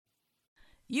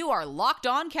You are Locked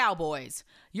On Cowboys,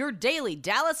 your daily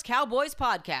Dallas Cowboys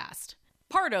podcast.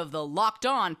 Part of the Locked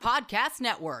On Podcast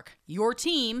Network, your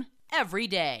team every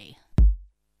day.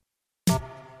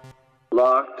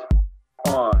 Locked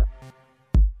On.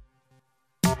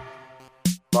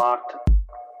 Locked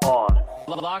On.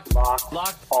 Locked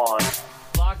On.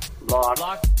 Locked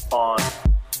On.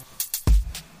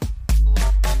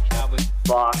 Cowboys.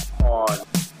 Locked On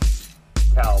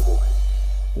Cowboys.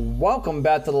 Welcome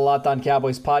back to the Locked On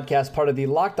Cowboys podcast, part of the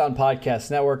Locked On Podcast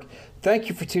Network. Thank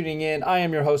you for tuning in. I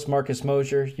am your host, Marcus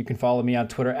Mosher. You can follow me on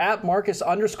Twitter at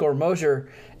Marcus_Mosher.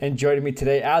 And joining me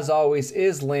today, as always,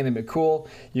 is Landon McCool.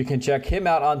 You can check him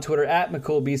out on Twitter at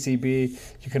McCoolBCB.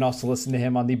 You can also listen to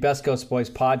him on the Best Coast Boys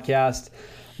podcast.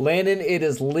 Landon, it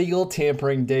is legal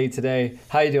tampering day today.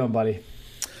 How you doing, buddy?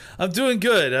 I'm doing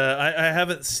good. I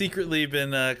haven't secretly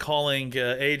been calling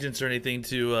agents or anything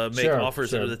to make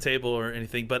offers under the table or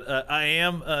anything, but I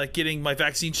am getting my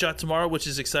vaccine shot tomorrow, which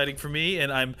is exciting for me,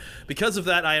 and because of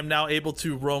that, I am now able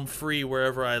to roam free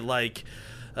wherever I like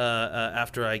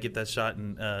after I get that shot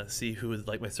and see who would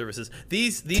like my services.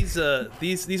 These are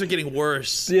getting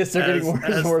worse. Yes, they're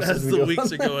getting worse as the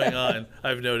weeks are going on.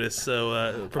 I've noticed.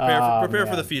 So prepare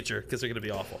for the future because they're going to be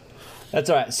awful. That's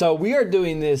all right. So we are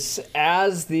doing this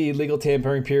as the legal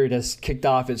tampering period has kicked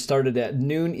off. It started at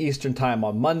noon Eastern time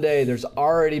on Monday. There's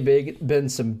already been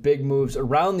some big moves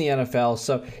around the NFL.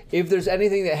 So if there's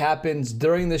anything that happens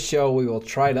during the show, we will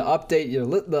try to update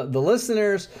the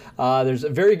listeners. There's a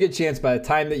very good chance by the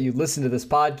time that you listen to this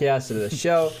podcast or the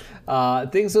show,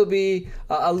 things will be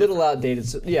a little outdated.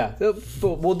 So, yeah,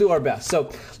 we'll do our best. So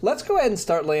let's go ahead and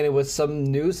start landing with some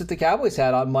news that the Cowboys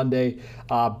had on Monday.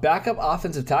 Backup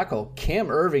offensive tackle Cam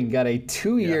Erving got a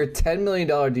 2-year, $10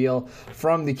 million deal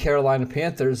from the Carolina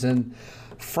Panthers. And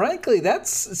frankly,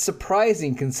 that's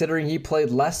surprising considering he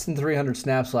played less than 300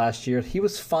 snaps last year. He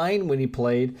was fine when he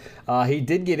played. He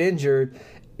did get injured.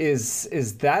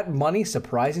 Is that money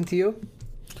surprising to you?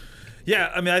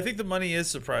 Yeah, I mean, I think the money is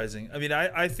surprising. I mean,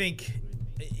 I think,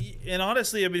 and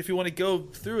honestly, I mean, if you want to go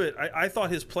through it, I thought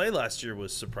his play last year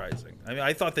was surprising. I mean,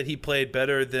 I thought that he played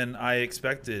better than I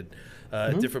expected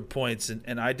at different points,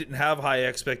 and I didn't have high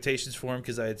expectations for him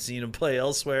because I had seen him play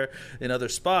elsewhere in other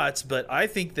spots. But I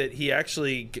think that he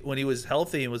actually, when he was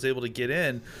healthy and was able to get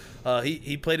in,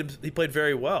 he played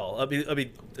very well. I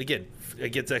mean, again,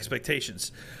 against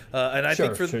expectations. And I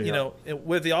think you know,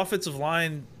 with the offensive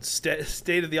line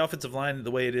state of the offensive line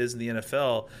the way it is in the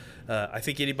NFL, I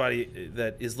think anybody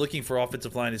that is looking for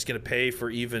offensive line is going to pay for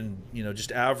even, you know,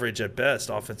 just average at best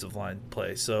offensive line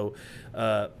play. So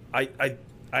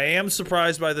I am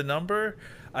surprised by the number.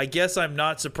 I guess I'm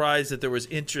not surprised that there was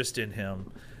interest in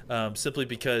him, simply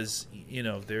because, you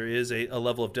know, there is a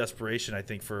level of desperation, I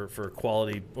think, for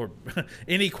quality or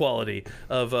any quality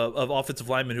of offensive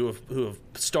linemen who have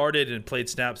started and played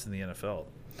snaps in the NFL.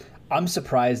 I'm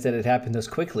surprised that it happened this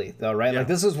quickly, though, right? Yeah. Like,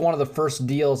 this is one of the first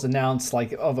deals announced,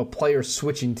 like, of a player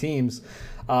switching teams,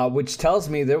 which tells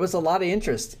me there was a lot of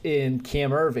interest in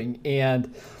Cam Erving.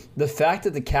 And the fact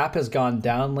that the cap has gone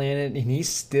down, Landon, and he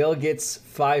still gets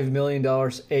 $5 million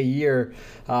a year,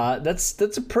 that's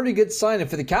a pretty good sign. And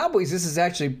for the Cowboys, this is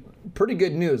actually pretty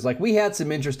good news. Like, we had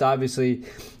some interest, obviously,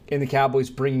 in the Cowboys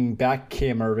bringing back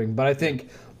Cam Erving, but I think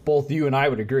both you and I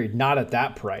would agree, not at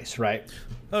that price, right?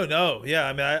 Oh, no. Yeah,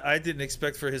 I mean, I didn't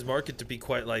expect for his market to be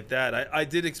quite like that. I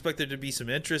did expect there to be some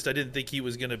interest. I didn't think he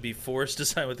was going to be forced to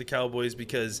sign with the Cowboys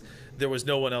because there was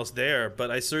no one else there, but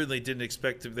I certainly didn't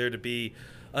expect there to be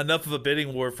enough of a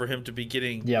bidding war for him to be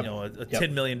getting a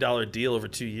 $10 million deal over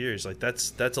 2 years. Like,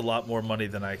 that's a lot more money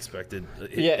than I expected.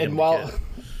 Yeah, and while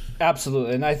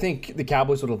absolutely, and I think the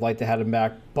Cowboys would have liked to have him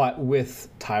back, but with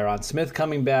Tyron Smith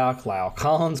coming back, Lyle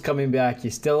Collins coming back, you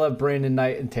still have Brandon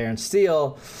Knight and Terrence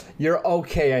Steele, you're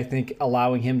okay, I think,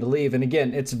 allowing him to leave. And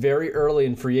again, it's very early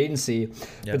in free agency,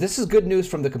 but this is good news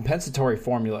from the compensatory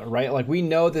formula, right? Like, we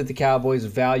know that the Cowboys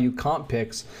value comp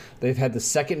picks. They've had the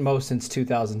second most since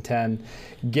 2010.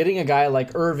 Getting a guy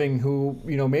like Erving, who,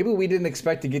 you know, maybe we didn't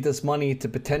expect to get this money to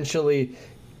potentially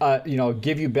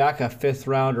give you back a 5th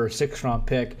round or a 6th round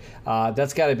pick.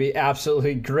 That's got to be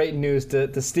absolutely great news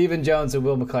to Stephen Jones and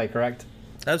Will McClay, correct?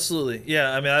 Absolutely.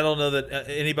 Yeah. I mean, I don't know that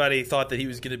anybody thought that he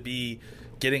was going to be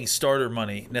getting starter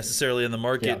money necessarily in the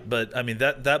market, but I mean,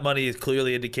 that money is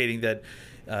clearly indicating that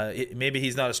maybe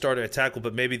he's not a starter at tackle,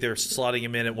 but maybe they're slotting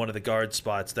him in at one of the guard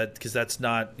spots. Because that's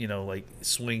not like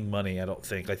swing money. I don't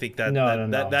think. I think that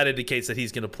that indicates that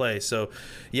he's going to play. So,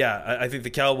 yeah, I think the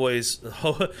Cowboys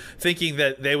thinking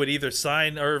that they would either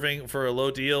sign Irving for a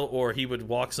low deal or he would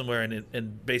walk somewhere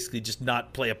and basically just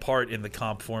not play a part in the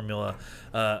comp formula.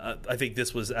 I think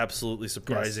this was absolutely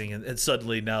surprising, yes. and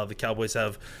suddenly now the Cowboys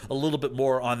have a little bit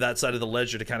more on that side of the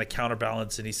ledger to kind of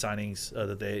counterbalance any signings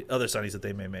other signings that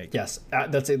they may make. Yes,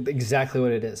 that's exactly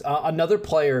what it is. Another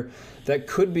player that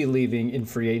could be leaving in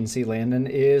free agency, Landon,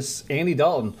 is Andy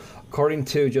Dalton. According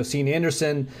to Josine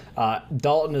Anderson,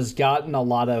 Dalton has gotten a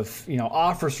lot of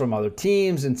offers from other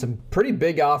teams and some pretty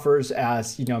big offers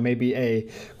as maybe a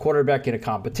quarterback in a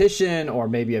competition or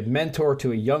maybe a mentor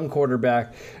to a young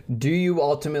quarterback. Do you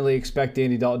ultimately expect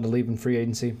Andy Dalton to leave in free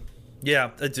agency?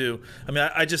 Yeah, I do. I mean,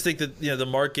 I just think that the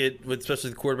market,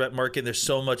 especially the quarterback market, there's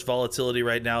so much volatility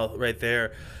right now, right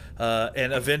there,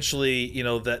 and eventually,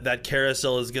 that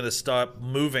carousel is going to stop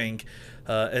moving.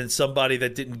 And somebody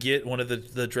that didn't get one of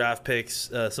the draft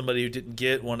picks, somebody who didn't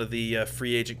get one of the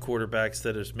free agent quarterbacks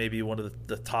that is maybe one of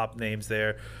the top names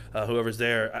there, whoever's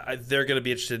there, they're going to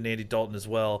be interested in Andy Dalton as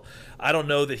well. I don't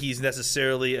know that he's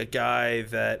necessarily a guy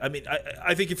that – I mean,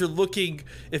 I think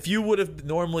if you would have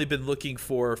normally been looking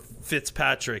for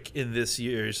Fitzpatrick in this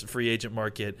year's free agent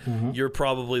market, mm-hmm. you're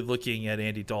probably looking at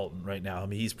Andy Dalton right now. I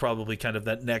mean, he's probably kind of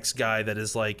that next guy that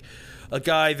is like – a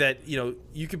guy that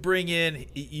you could bring in.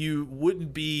 You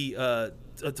wouldn't be a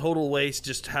total waste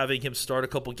just having him start a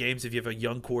couple games if you have a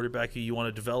young quarterback who you want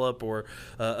to develop, or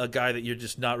a guy that you're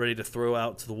just not ready to throw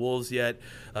out to the wolves yet.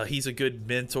 He's a good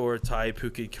mentor type who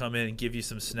could come in and give you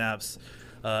some snaps,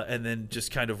 and then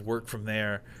just kind of work from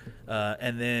there.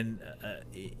 And then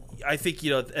I think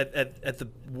at the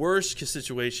worst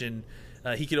situation.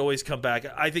 He could always come back.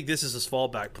 I think this is his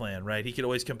fallback plan, right? He could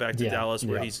always come back to Dallas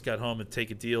where he's got home and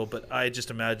take a deal. But I just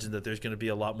imagine that there's going to be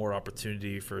a lot more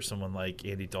opportunity for someone like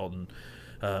Andy Dalton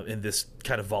in this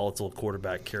kind of volatile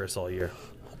quarterback carousel year.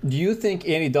 Do you think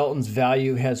Andy Dalton's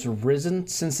value has risen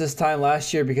since this time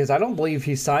last year? Because I don't believe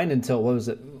he signed until, what was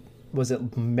it? Was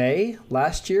it May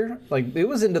last year? Like, it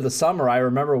was into the summer, I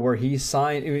remember, where he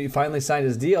finally signed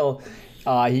his deal.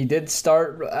 He did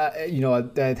start,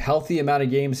 a healthy amount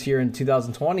of games here in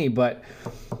 2020, but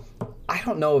I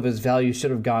don't know if his value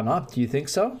should have gone up. Do you think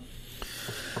so?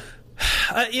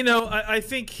 I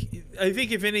think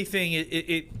if anything,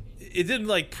 it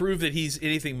didn't prove that he's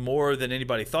anything more than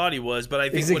anybody thought he was. But I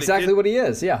think it's exactly what he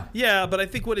is. Yeah. Yeah, but I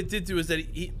think what it did do is that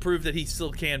he proved that he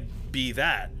still can be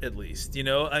that, at least. I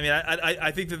mean, I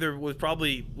think that there was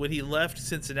probably, when he left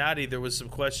Cincinnati, there was some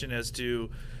question as to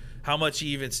how much he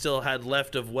even still had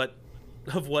left of what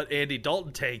Andy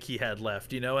Dalton tank he had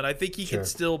left, and I think he can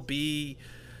still be,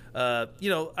 I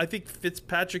think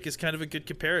Fitzpatrick is kind of a good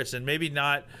comparison. Maybe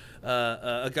not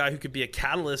a guy who could be a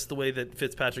catalyst the way that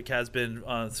Fitzpatrick has been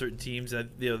on certain teams,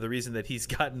 and the reason that he's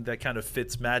gotten that kind of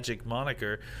Fitz magic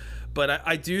moniker. But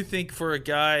I do think for a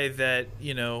guy that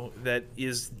that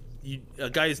is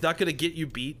a guy who's not going to get you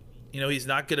beat, he's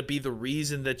not going to be the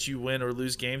reason that you win or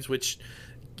lose games, which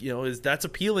that's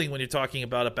appealing when you're talking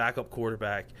about a backup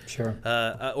quarterback, sure,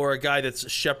 or a guy that's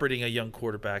shepherding a young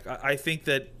quarterback. I think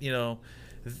that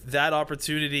that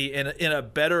opportunity in a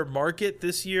better market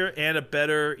this year and a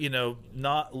better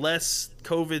not less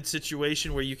COVID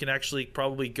situation where you can actually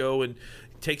probably go and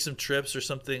take some trips or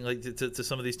something like to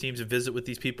some of these teams and visit with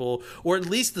these people, or at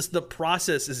least the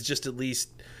process is just at least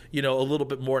a little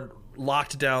bit more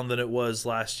locked down than it was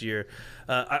last year.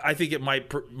 I think it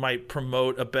might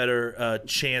promote a better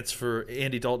chance for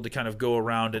Andy Dalton to kind of go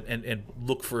around and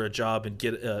look for a job and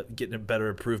get a better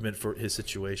improvement for his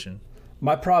situation.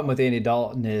 My problem with Andy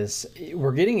Dalton is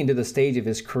we're getting into the stage of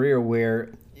his career where,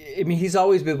 I mean, he's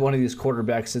always been one of these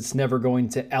quarterbacks that's never going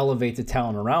to elevate the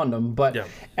talent around him. But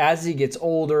as he gets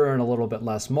older and a little bit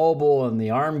less mobile and the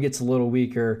arm gets a little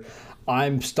weaker,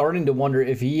 I'm starting to wonder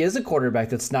if he is a quarterback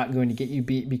that's not going to get you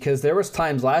beat, because there was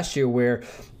times last year where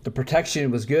the protection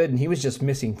was good and he was just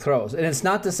missing throws. And it's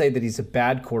not to say that he's a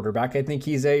bad quarterback. I think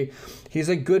he's a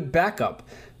good backup.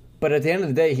 But at the end of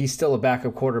the day, he's still a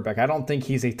backup quarterback. I don't think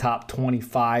he's a top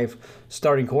 25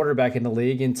 starting quarterback in the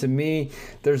league. And to me,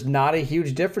 there's not a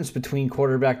huge difference between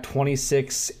quarterback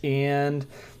 26 and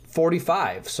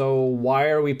 45. So why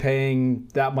are we paying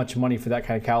that much money for that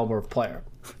kind of caliber of player?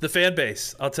 The fan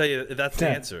base, I'll tell you, that's the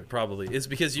answer probably. Is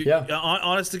because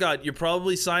honest to God, you're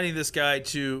probably signing this guy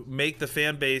to make the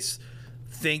fan base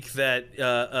think that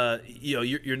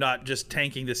you're not just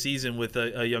tanking the season with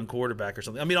a young quarterback or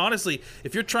something. I mean, honestly,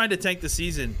 if you're trying to tank the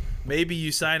season, maybe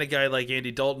you sign a guy like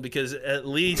Andy Dalton because at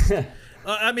least.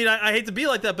 I mean, I hate to be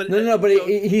like that, but but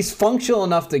he's functional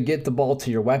enough to get the ball to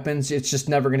your weapons. It's just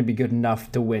never going to be good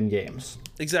enough to win games.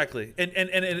 Exactly, and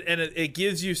it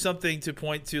gives you something to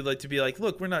point to, like to be like,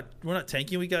 look, we're not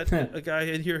tanking. We got a guy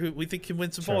in here who we think can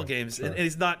win some ball games, and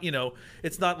he's not.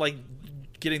 It's not like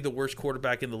getting the worst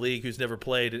quarterback in the league who's never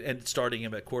played and starting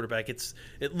him at quarterback. It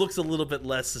looks a little bit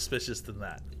less suspicious than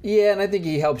that. Yeah, and I think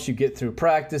he helps you get through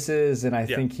practices, and I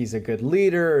think he's a good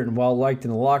leader and well liked in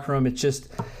the locker room. It's just.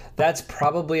 That's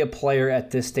probably a player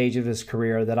at this stage of his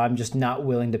career that I'm just not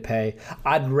willing to pay.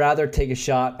 I'd rather take a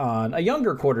shot on a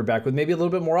younger quarterback with maybe a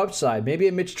little bit more upside, maybe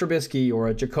a Mitch Trubisky or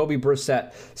a Jacoby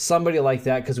Brissett, somebody like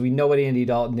that, because we know what Andy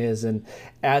Dalton is, and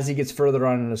as he gets further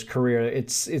on in his career,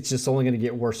 it's just only going to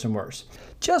get worse and worse.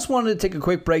 Just wanted to take a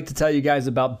quick break to tell you guys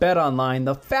about BetOnline,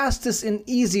 the fastest and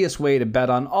easiest way to bet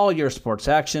on all your sports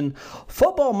action.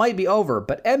 Football might be over,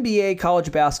 but NBA,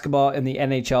 college basketball, and the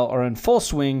NHL are in full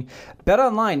swing.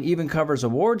 BetOnline even covers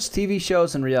awards, TV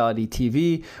shows, and reality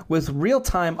TV with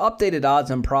real-time updated odds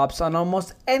and props on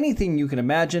almost anything you can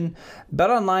imagine.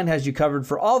 BetOnline has you covered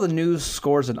for all the news,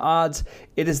 scores, and odds.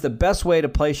 It is the best way to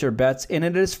place your bets, and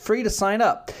it is free to sign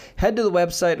up. Head to the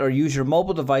website or use your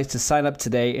mobile device to sign up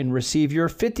today and receive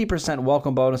your 50%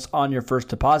 welcome bonus on your first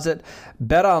deposit.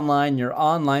 BetOnline, your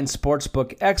online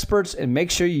sportsbook experts, and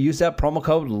make sure you use that promo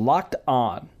code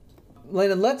LOCKEDON.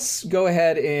 Landon, let's go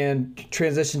ahead and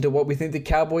transition to what we think the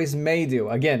Cowboys may do.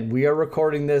 Again, we are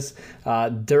recording this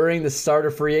during the start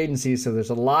of free agency, so there's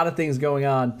a lot of things going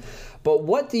on. But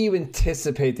what do you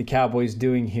anticipate the Cowboys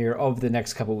doing here over the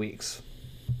next couple weeks?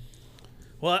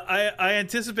 Well, I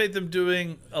anticipate them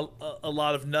doing a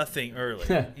lot of nothing early,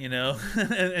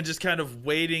 and just kind of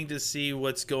waiting to see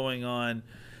what's going on,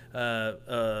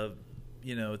 to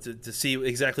see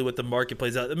exactly what the market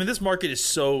plays out. I mean, this market is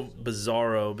so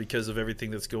bizarro because of everything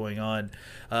that's going on.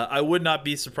 I would not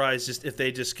be surprised just if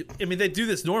they they do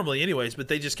this normally anyways, but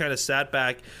they just kind of sat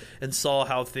back and saw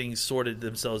how things sorted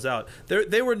themselves out.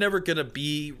 They were never going to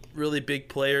be really big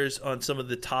players on some of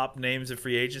the top names of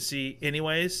free agency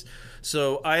anyways.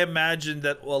 So I imagine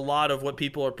that a lot of what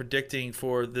people are predicting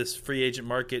for this free agent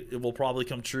market, it will probably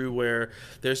come true, where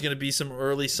there's going to be some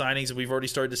early signings, and we've already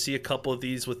started to see a couple of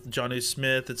these with Jonnu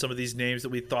Smith and some of these names that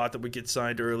we thought that would get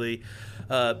signed early,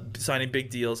 signing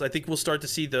big deals. I think we'll start to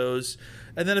see those.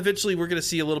 And then eventually we're going to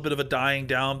see a little bit of a dying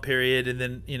down period, and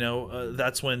then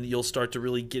that's when you'll start to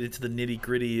really get into the nitty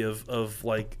gritty of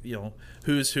like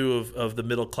who's who of the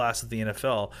middle class of the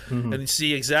NFL, and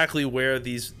see exactly where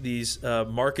these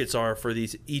markets are for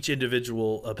each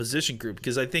individual position group.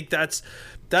 Because I think that's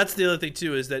the other thing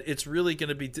too, is that it's really going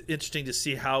to be interesting to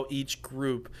see how each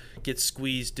group gets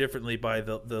squeezed differently by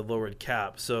the lowered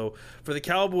cap. So for the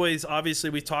Cowboys, obviously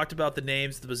we talked about the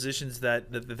names, the positions that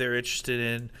they're interested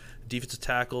in. Defensive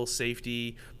tackle,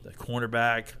 safety,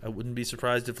 cornerback. I wouldn't be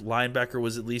surprised if linebacker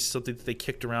was at least something that they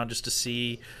kicked around just to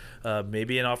see.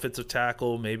 Maybe an offensive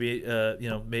tackle, maybe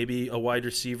maybe a wide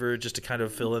receiver just to kind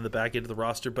of fill in the back end of the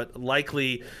roster. But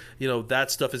likely,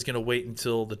 that stuff is going to wait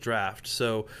until the draft.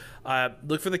 So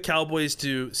look for the Cowboys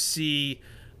to see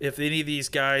if any of these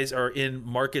guys are in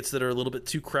markets that are a little bit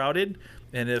too crowded.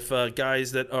 And if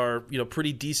guys that are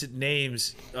pretty decent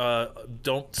names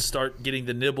don't start getting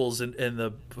the nibbles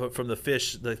and from the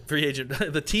fish, the free agent,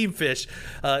 the team fish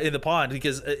in the pond,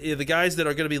 because the guys that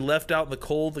are going to be left out in the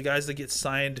cold, the guys that get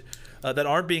signed that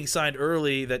aren't being signed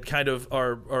early, that kind of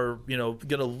are going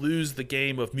to lose the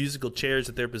game of musical chairs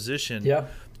at their position. Yeah,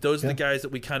 those are the guys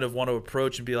that we kind of want to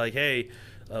approach and be like, hey.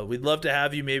 We'd love to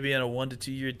have you maybe in a 1 to 2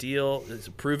 year deal. It's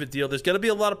a prove-it deal. There's going to be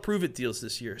a lot of prove-it deals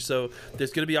this year. So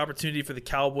there's going to be opportunity for the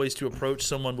Cowboys to approach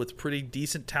someone with pretty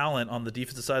decent talent on the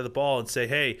defensive side of the ball and say,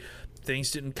 hey,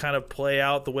 things didn't kind of play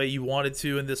out the way you wanted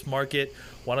to in this market.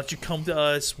 Why don't you come to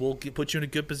us? We'll put you in a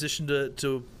good position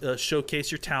to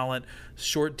showcase your talent.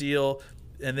 Short deal.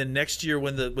 And then next year,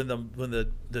 when the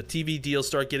TV deals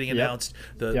start getting announced,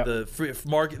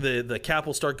 the cap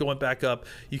will start going back up.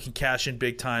 You can cash in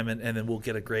big time, and then we'll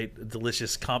get a great,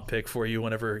 delicious comp pick for you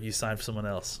whenever you sign for someone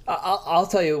else. I'll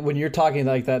tell you, when you're talking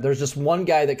like that, there's just one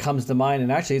guy that comes to mind,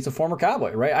 and actually, it's a former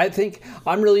Cowboy, right? I think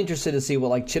I'm really interested to see what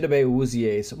like Chidobe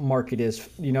Awuzie's market is,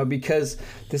 because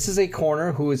this is a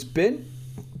corner who has been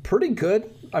pretty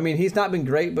good. I mean, he's not been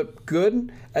great, but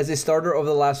good as a starter over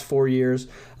the last 4 years.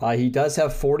 He does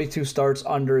have 42 starts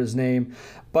under his name.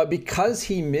 But because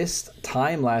he missed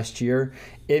time last year,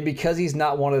 and because he's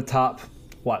not one of the top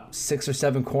 6 or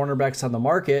 7 cornerbacks on the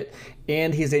market,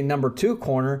 and he's a number 2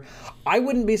 corner. I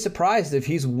wouldn't be surprised if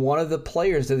he's one of the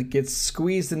players that gets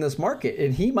squeezed in this market,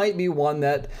 and he might be one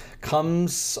that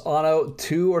comes on a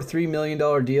 $2 or $3 million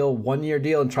deal, 1-year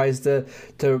deal, and tries to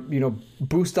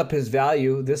boost up his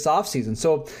value this offseason.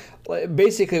 So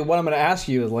basically, what I'm going to ask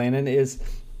you, Landon, is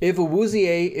if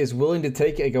Awuzie is willing to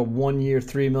take like a 1-year,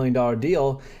 $3 million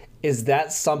deal, is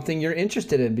that something you're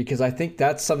interested in? Because I think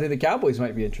that's something the Cowboys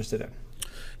might be interested in.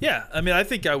 Yeah, I mean, I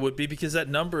think I would be, because that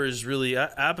number is really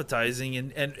appetizing,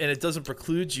 and it doesn't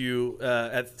preclude you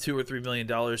at $2 or $3 million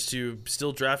to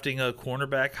still drafting a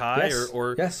cornerback high,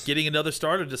 or getting another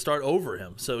starter to start over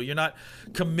him. So you're not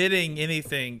committing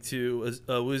anything to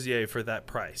Awuzie for that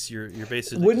price. You're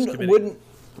basically just committing.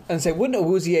 Wouldn't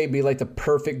Awuzie be like the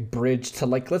perfect bridge to,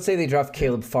 like, let's say they draft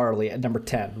Caleb Farley at number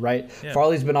 10, right? Yeah.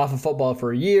 Farley's been off of football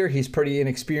for a year. He's pretty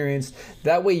inexperienced.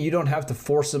 That way you don't have to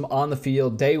force him on the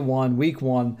field day one, week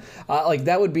one.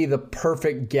 That would be the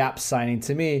perfect gap signing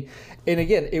to me. And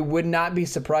again, it would not be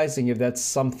surprising if that's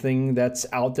something that's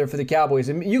out there for the Cowboys.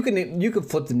 I mean, you can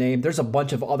flip the name. There's a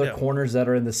bunch of other corners that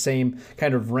are in the same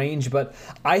kind of range, but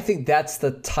I think that's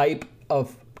the type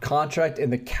of contract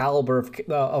and the caliber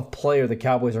of player the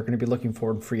Cowboys are going to be looking for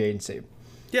in free agency.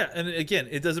 Yeah, and again,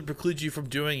 it doesn't preclude you from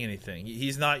doing anything.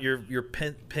 He's not your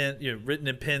written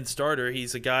and pinned starter.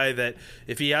 He's a guy that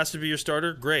if he has to be your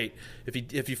starter, great.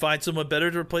 If you find someone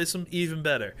better to replace him, even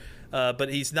better. But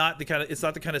he's not the kind of. It's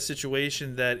not the kind of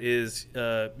situation that is,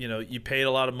 you paid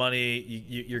a lot of money.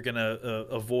 You're gonna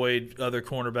avoid other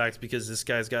cornerbacks because this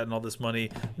guy's gotten all this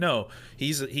money. No,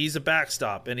 he's a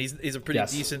backstop, and he's a pretty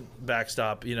decent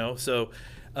backstop. So.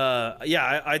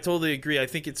 I totally agree. I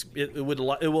think it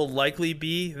will likely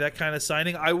be that kind of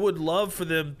signing. I would love for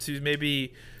them to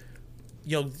maybe,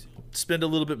 spend a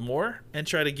little bit more and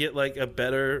try to get like a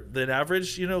better than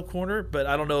average, corner. But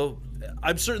I don't know.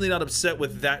 I'm certainly not upset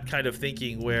with that kind of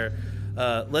thinking where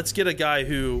let's get a guy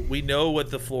who we know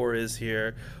what the floor is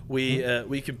here. We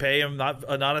can pay him not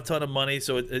a ton of money,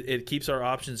 so it keeps our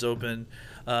options open.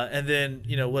 And then,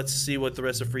 let's see what the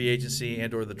rest of free agency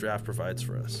and or the draft provides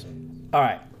for us. All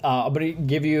right. I'm going to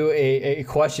give you a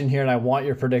question here, and I want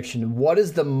your prediction. What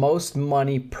is the most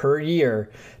money per year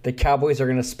the Cowboys are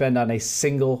going to spend on a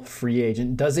single free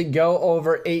agent? Does it go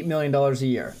over $8 million a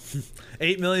year?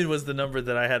 $8 million was the number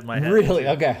that I had in my head. Really?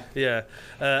 Okay. Yeah.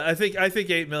 I think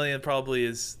 $8 million probably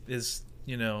is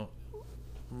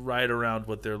right around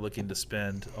what they're looking to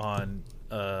spend on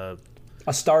a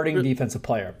starting defensive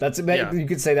player. You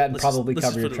could say that and probably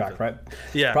cover your track, right?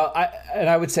 Yeah.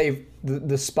 I would say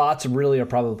the spots really are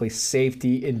probably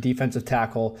safety and defensive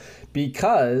tackle,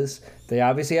 because they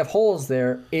obviously have holes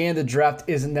there, and the draft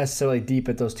isn't necessarily deep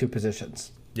at those two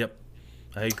positions. Yep,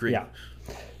 I agree. Yeah.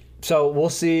 So we'll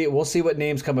see what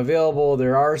names come available.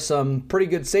 There are some pretty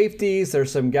good safeties.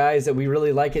 There's some guys that we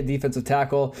really like at defensive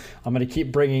tackle. I'm going to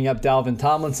keep bringing up Dalvin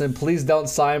Tomlinson. Please don't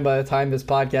sign by the time this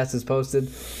podcast is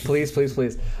posted. Please, please,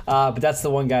 please. But that's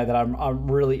the one guy that I'm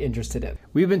really interested in.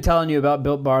 We've been telling you about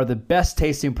Built Bar, the best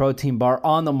tasting protein bar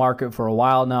on the market for a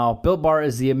while now. Built Bar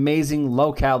is the amazing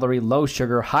low-calorie,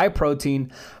 low-sugar,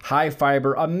 high-protein,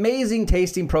 high-fiber, amazing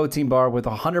tasting protein bar with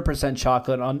 100%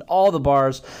 chocolate on all the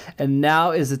bars. And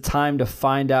now is the time to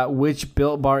find out which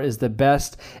Built Bar is the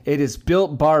best. It is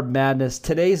Built Bar Madness.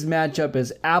 Today's matchup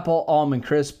is Apple Almond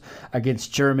Crisp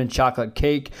against German Chocolate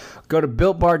Cake. Go to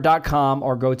BuiltBar.com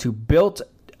or go to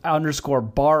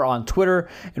Built_bar on Twitter.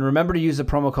 And remember to use the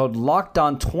promo code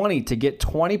LOCKEDON20 to get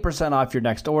 20% off your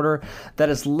next order. That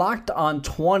is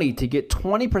LOCKEDON20 to get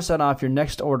 20% off your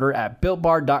next order at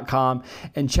BuiltBar.com.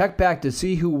 And check back to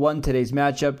see who won today's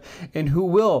matchup and who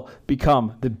will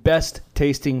become the best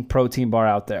tasting protein bar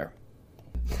out there.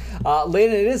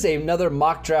 Landon, it is another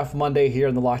Mock Draft Monday here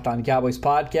in the Locked On Cowboys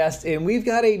podcast, and we've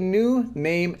got a new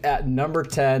name at number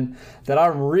 10 that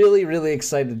I'm really, really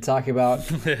excited to talk about,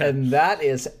 and that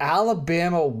is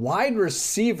Alabama wide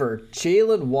receiver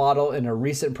Jaylen Waddle in a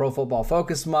recent Pro Football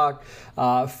Focus mock.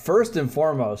 First and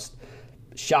foremost,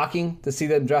 shocking to see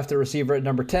them draft a receiver at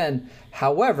number 10.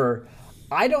 However,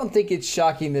 I don't think it's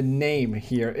shocking the name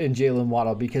here in Jaylen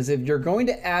Waddle, because if you're going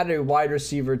to add a wide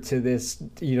receiver to this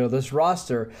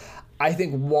roster, I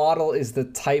think Waddle is the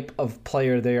type of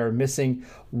player they are missing.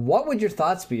 What would your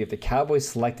thoughts be if the Cowboys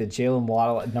selected Jaylen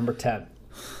Waddle at number 10?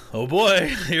 Oh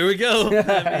boy, here we go.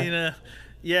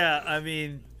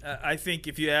 I think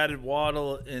if you added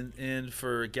Waddle in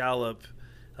for Gallup,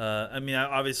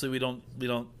 obviously we don't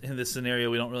in this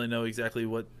scenario we don't really know exactly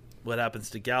what happens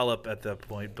to Gallup at that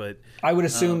point, but I would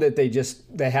assume that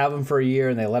they have him for a year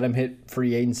and they let him hit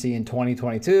free agency in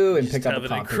 2022 and pick up a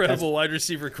contract. An incredible wide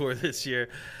receiver core this year.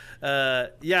 I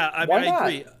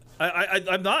agree.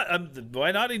 I'm not.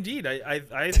 Why not? Indeed,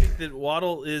 I think that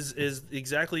Waddle is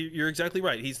exactly. You're exactly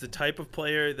right. He's the type of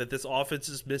player that this offense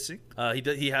is missing.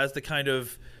 He has the kind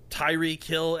of Tyreek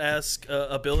Hill-esque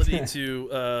ability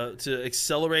to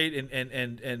accelerate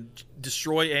and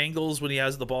destroy angles when he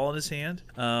has the ball in his hand.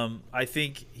 I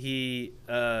think he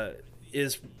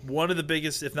is one of the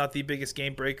biggest, if not the biggest,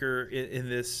 game breaker in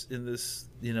this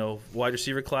wide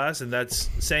receiver class, and that's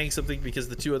saying something because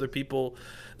the two other people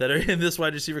that are in this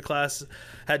wide receiver class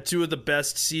had two of the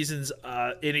best seasons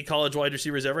any college wide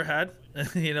receivers ever had.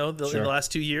 In the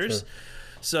last 2 years. Sure.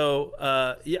 So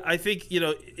I think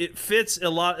it fits a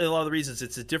lot of the reasons.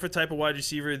 It's a different type of wide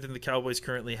receiver than the Cowboys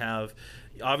currently have.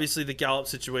 Obviously, the Gallup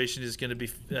situation is going to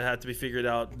have to be figured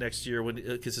out next year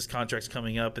because his contract's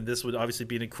coming up, and this would obviously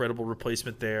be an incredible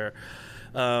replacement there.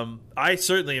 I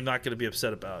certainly am not going to be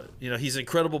upset about it. He's an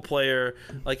incredible player.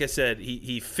 Like I said,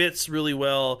 he fits really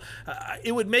well.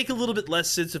 It would make a little bit less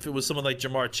sense if it was someone like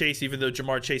Jamar Chase, even though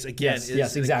Jamar Chase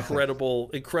is exactly.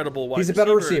 incredible wide receiver. He's a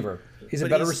better receiver. He's a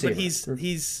better receiver. But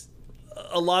he's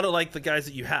a lot of like the guys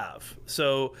that you have.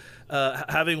 So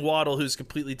having Waddle, who's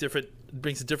completely different,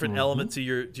 brings a different element to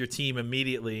your team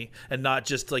immediately, and not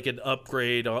just like an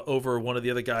upgrade over one of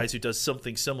the other guys who does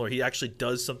something similar. He actually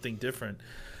does something different.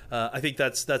 I think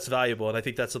that's valuable, and I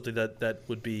think that's something that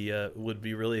would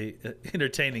be really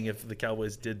entertaining if the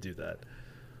Cowboys did do that.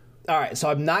 All right, so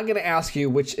I'm not going to ask you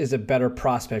which is a better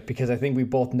prospect because I think we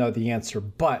both know the answer,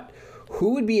 but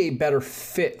who would be a better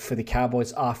fit for the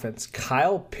Cowboys offense,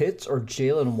 Kyle Pitts or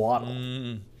Jalen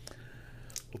Waddle?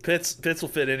 Well, Pitts will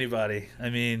fit anybody. I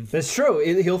mean, that's true.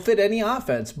 He'll fit any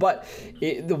offense, but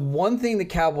the one thing the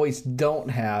Cowboys don't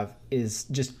have is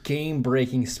just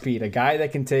game-breaking speed. A guy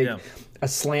that can take a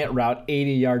slant route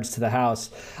 80 yards to the house.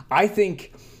 I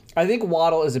think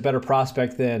Waddle is a better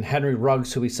prospect than Henry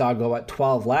Ruggs, who we saw go at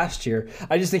 12 last year.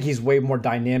 I just think he's way more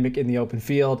dynamic in the open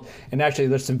field. And actually,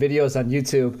 there's some videos on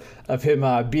YouTube of him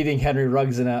beating Henry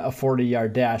Ruggs in a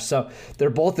 40-yard dash. So they're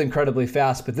both incredibly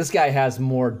fast, but this guy has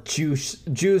more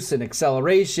juice and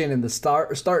acceleration and the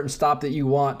start and stop that you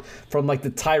want from like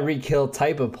the Tyreek Hill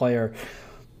type of player.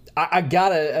 I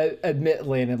gotta admit,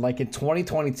 Landon, like in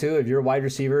 2022, if you're a wide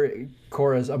receiver,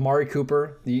 Cora's Amari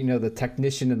Cooper, the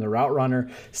technician and the route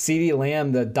runner, CeeDee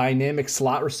Lamb, the dynamic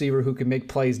slot receiver who can make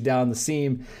plays down the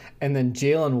seam, and then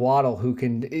Jalen Waddle, who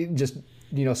can just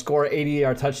score an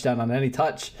 80-yard touchdown on any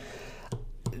touch.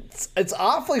 It's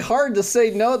awfully hard to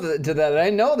say no to that.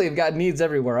 I know they've got needs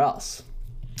everywhere else.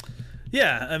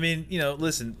 Yeah, I mean,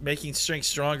 listen, making strength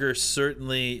stronger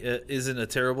certainly isn't a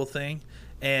terrible thing.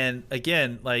 And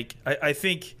again, like I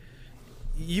think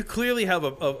you clearly have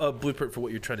a blueprint for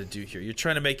what you're trying to do here. You're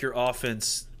trying to make your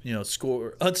offense,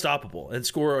 score unstoppable and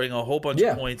scoring a whole bunch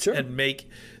of points and make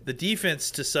the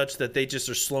defense to such that they just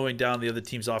are slowing down the other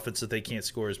team's offense so they can't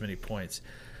score as many points.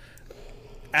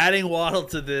 Adding Waddle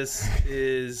to this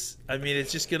it's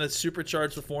just going to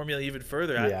supercharge the formula even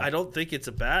further. I don't think it's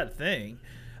a bad thing.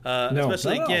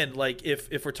 Especially again, like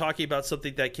if we're talking about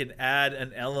something that can add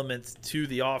an element to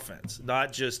the offense,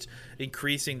 not just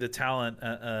increasing the talent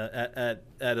at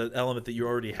an element that you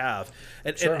already have.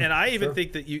 And I even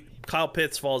think that Kyle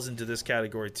Pitts falls into this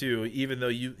category too. Even though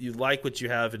you like what you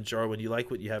have in Jarwin, you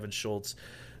like what you have in Schultz,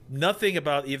 nothing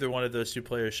about either one of those two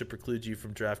players should preclude you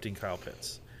from drafting Kyle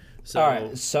Pitts. So, all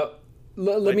right, so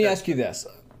let me ask you this.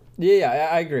 Yeah,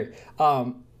 I agree.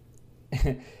 I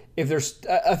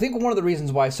think one of the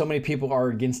reasons why so many people are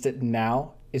against it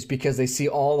now is because they see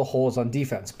all the holes on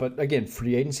defense. But again,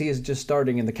 free agency is just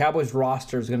starting, and the Cowboys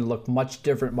roster is going to look much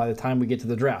different by the time we get to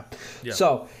the draft. Yeah.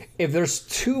 So if there's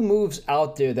two moves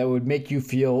out there that would make you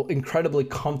feel incredibly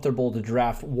comfortable to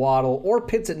draft Waddle or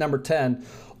Pitts at number 10,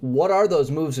 what are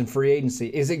those moves in free agency?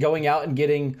 Is it going out and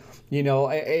getting,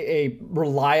 a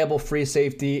reliable free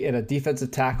safety and a defensive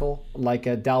tackle like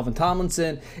a Dalvin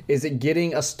Tomlinson? Is it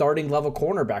getting a starting level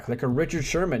cornerback like a Richard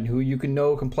Sherman who you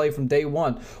can play from day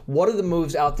one? What are the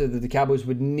moves out there that the Cowboys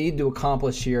would need to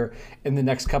accomplish here in the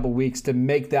next couple weeks to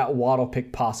make that Waddle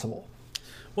pick possible?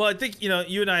 Well, I think, you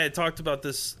and I had talked about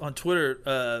this on Twitter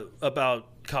about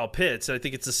Kyle Pitts. I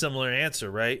think it's a similar answer,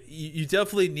 right? You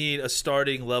definitely need a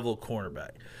starting level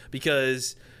cornerback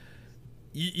because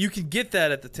you can get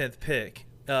that at the 10th pick,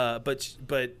 but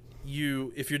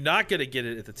if you're not going to get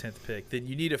it at the 10th pick, then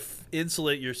you need to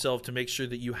insulate yourself to make sure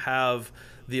that you have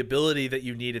the ability that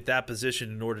you need at that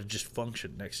position in order to just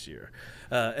function next year.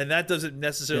 And that doesn't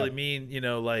necessarily mean,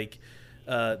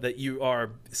 that you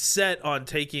are set on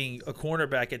taking a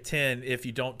cornerback at 10 if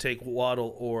you don't take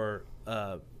Waddle or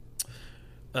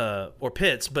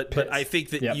Pitts. But I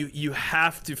think that you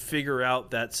have to figure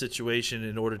out that situation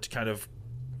in order to kind of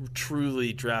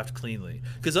truly draft cleanly.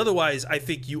 Because otherwise, I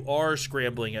think you are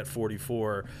scrambling at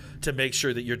 44 to make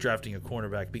sure that you're drafting a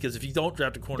cornerback. Because if you don't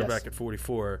draft a cornerback at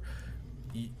 44,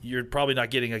 you're probably not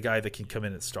getting a guy that can come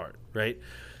in and start, right?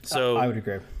 So I would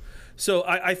agree. So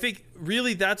I think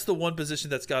really that's the one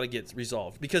position that's got to get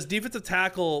resolved, because defensive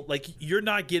tackle, like, you're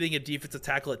not getting a defensive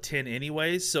tackle at 10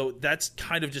 anyways, so that's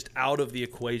kind of just out of the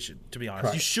equation, to be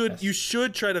honest. Right. You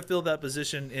should try to fill that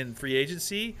position in free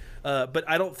agency, but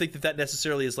I don't think that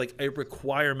necessarily is like a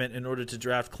requirement in order to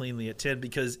draft cleanly at 10,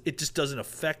 because it just doesn't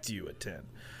affect you at 10.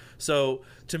 So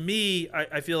to me,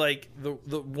 I feel like the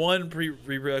one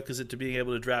prerequisite to being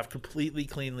able to draft completely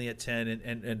cleanly at 10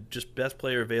 and just best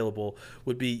player available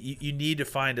would be you need to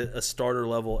find a starter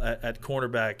level at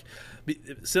cornerback,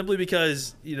 simply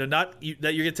because that you're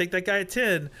going to take that guy at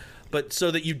 10, but so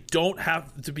that you don't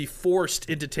have to be forced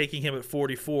into taking him at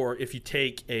 44 if you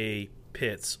take a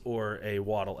Pitts or a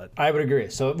Waddle. I would agree.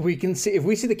 So if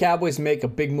we see the Cowboys make a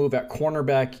big move at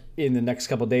cornerback in the next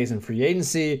couple of days in free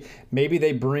agency, maybe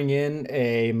they bring in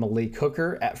a Malik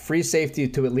Hooker at free safety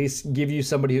to at least give you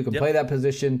somebody who can play that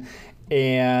position,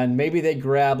 and maybe they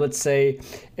grab, let's say,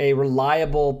 a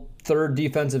reliable third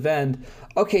defensive end.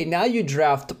 Okay, now you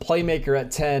draft a playmaker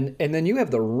at 10, and then you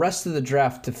have the rest of the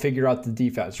draft to figure out the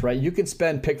defense, right? You can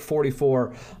spend pick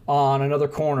 44 on another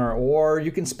corner, or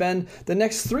you can spend the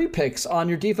next 3 picks on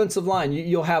your defensive line.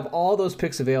 You'll have all those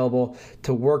picks available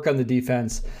to work on the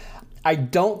defense. I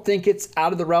don't think it's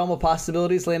out of the realm of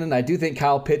possibilities, Landon. I do think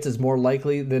Kyle Pitts is more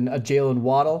likely than a Jalen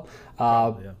Waddle.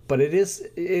 But it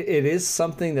is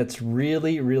something that's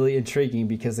really, really intriguing,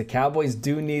 because the Cowboys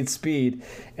do need speed,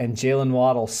 and Jalen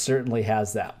Waddle certainly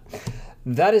has that.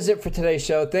 That is it for today's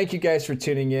show. Thank you guys for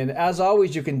tuning in. As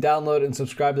always, you can download and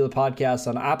subscribe to the podcast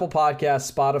on Apple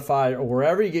Podcasts, Spotify, or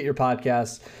wherever you get your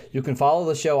podcasts. You can follow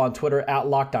the show on Twitter at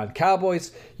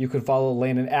LockedOnCowboys. You can follow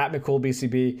Landon at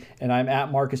McCoolBCB, and I'm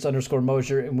at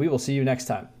Marcus_Mosher, and we will see you next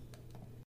time.